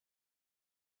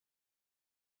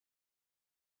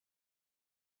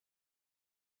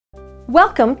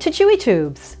Welcome to Chewy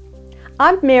Tubes.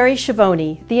 I'm Mary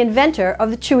Schiavoni, the inventor of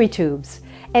the Chewy Tubes,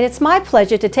 and it's my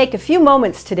pleasure to take a few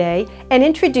moments today and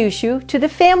introduce you to the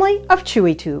family of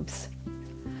Chewy Tubes.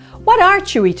 What are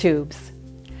Chewy Tubes?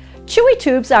 Chewy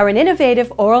Tubes are an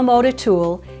innovative oral motor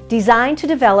tool designed to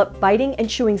develop biting and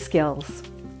chewing skills.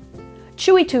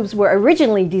 Chewy Tubes were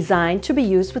originally designed to be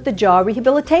used with the jaw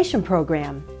rehabilitation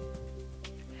program.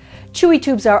 Chewy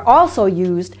Tubes are also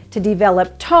used to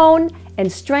develop tone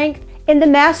and strength in the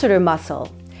masseter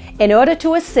muscle in order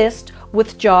to assist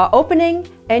with jaw opening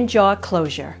and jaw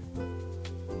closure.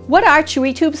 What are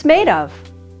Chewy Tubes made of?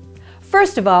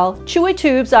 First of all, Chewy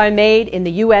Tubes are made in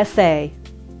the USA.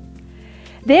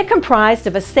 They're comprised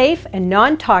of a safe and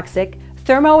non-toxic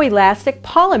thermoelastic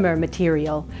polymer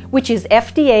material, which is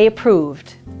FDA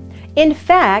approved. In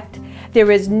fact,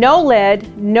 there is no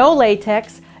lead, no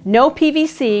latex, no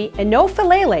PVC, and no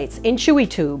phthalates in Chewy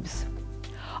Tubes.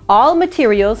 All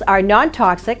materials are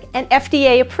non-toxic and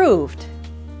FDA approved.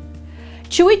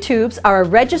 Chewy Tubes are a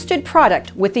registered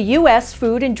product with the U.S.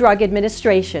 Food and Drug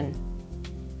Administration.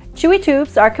 Chewy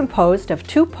Tubes are composed of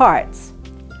two parts: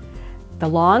 the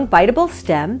long biteable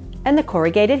stem and the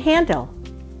corrugated handle.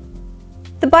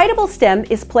 The biteable stem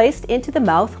is placed into the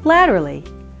mouth laterally,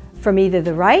 from either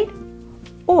the right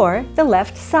or the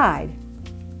left side.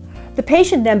 The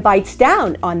patient then bites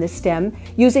down on the stem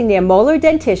using their molar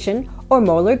dentition or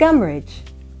molar gum ridge.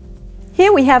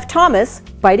 Here we have Thomas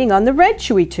biting on the red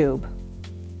Chewy Tube.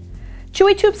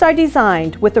 Chewy Tubes are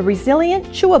designed with a resilient,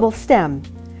 chewable stem,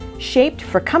 shaped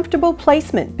for comfortable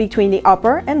placement between the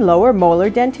upper and lower molar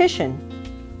dentition.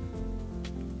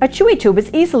 A Chewy Tube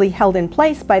is easily held in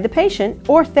place by the patient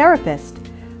or therapist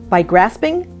by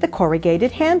grasping the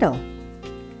corrugated handle.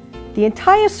 The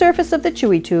entire surface of the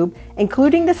Chewy Tube,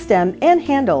 including the stem and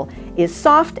handle, is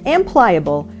soft and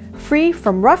pliable, free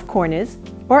from rough corners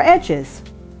or edges.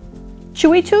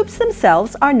 Chewy Tubes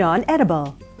themselves are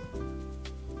non-edible.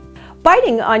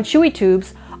 Biting on Chewy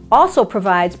Tubes also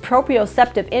provides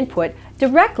proprioceptive input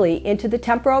directly into the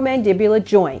temporomandibular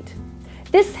joint.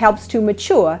 This helps to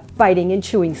mature biting and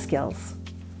chewing skills.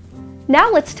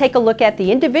 Now let's take a look at the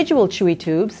individual Chewy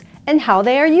Tubes and how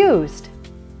they are used.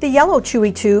 The yellow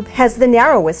Chewy Tube has the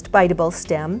narrowest biteable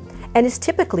stem and is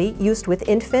typically used with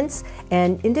infants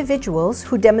and individuals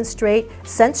who demonstrate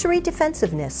sensory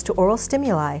defensiveness to oral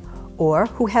stimuli or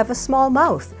who have a small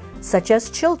mouth, such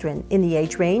as children in the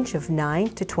age range of 9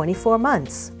 to 24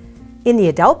 months. In the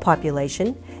adult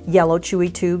population, yellow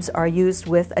Chewy Tubes are used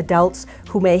with adults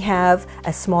who may have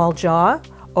a small jaw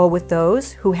or with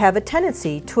those who have a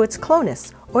tendency towards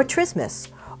clonus or trismus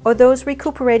or those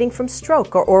recuperating from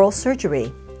stroke or oral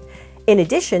surgery. In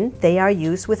addition, they are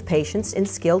used with patients in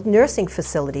skilled nursing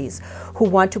facilities who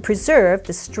want to preserve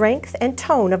the strength and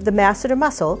tone of the masseter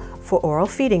muscle for oral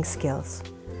feeding skills.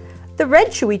 The red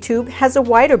Chewy Tube has a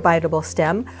wider biteable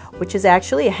stem, which is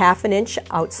actually a ½ inch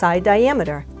outside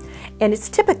diameter, and it's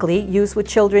typically used with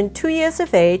children 2 years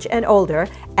of age and older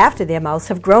after their mouths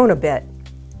have grown a bit.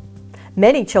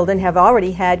 Many children have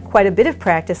already had quite a bit of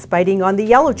practice biting on the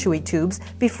yellow Chewy Tubes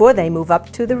before they move up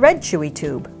to the red Chewy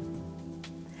Tube.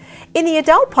 In the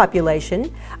adult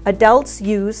population, adults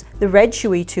use the red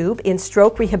Chewy Tube in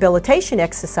stroke rehabilitation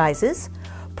exercises,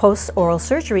 post-oral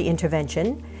surgery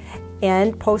intervention,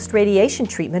 and post-radiation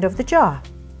treatment of the jaw.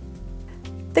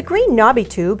 The green knobby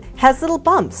tube has little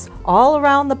bumps all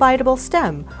around the biteable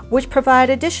stem, which provide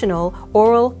additional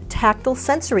oral tactile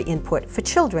sensory input for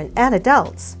children and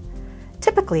adults.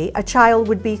 Typically, a child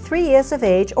would be 3 years of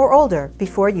age or older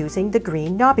before using the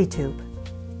green knobby tube.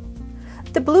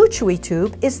 The blue Chewy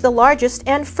Tube is the largest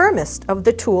and firmest of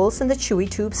the tools in the Chewy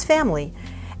Tubes family,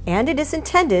 and it is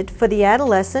intended for the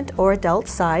adolescent or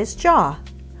adult-sized jaw.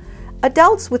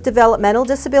 Adults with developmental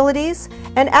disabilities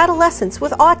and adolescents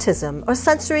with autism or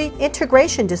sensory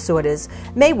integration disorders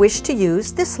may wish to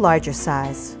use this larger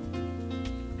size.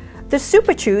 The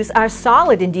Super Chews are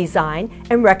solid in design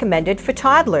and recommended for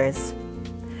toddlers.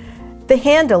 The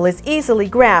handle is easily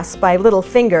grasped by little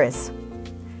fingers.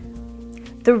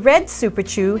 The red Super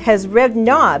Chew has red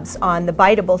knobs on the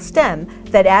biteable stem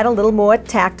that add a little more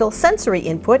tactile sensory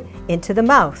input into the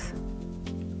mouth.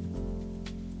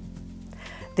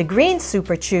 The green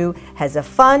Super Chew has a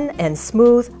fun and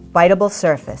smooth biteable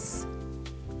surface.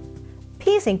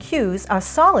 P's and Q's are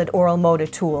solid oral motor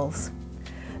tools.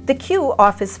 The Q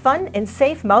offers fun and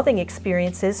safe mouthing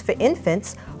experiences for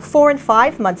infants 4 and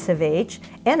 5 months of age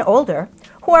and older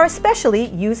who are especially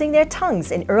using their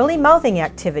tongues in early mouthing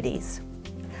activities.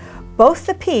 Both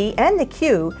the P and the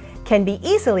Q can be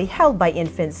easily held by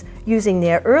infants using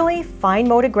their early fine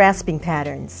motor grasping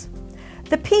patterns.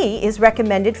 The P is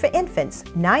recommended for infants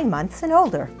 9 months and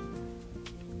older.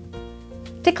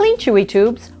 To clean Chewy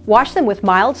tubes, wash them with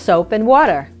mild soap and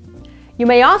water. You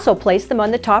may also place them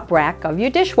on the top rack of your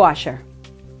dishwasher.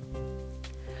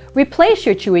 Replace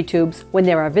your Chewy tubes when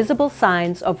there are visible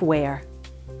signs of wear.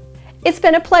 It's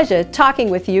been a pleasure talking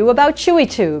with you about Chewy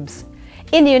tubes.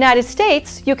 In the United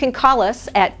States, you can call us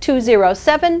at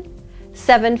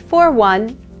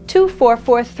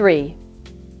 207-741-2443.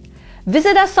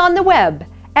 Visit us on the web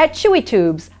at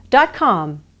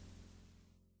chewytubes.com.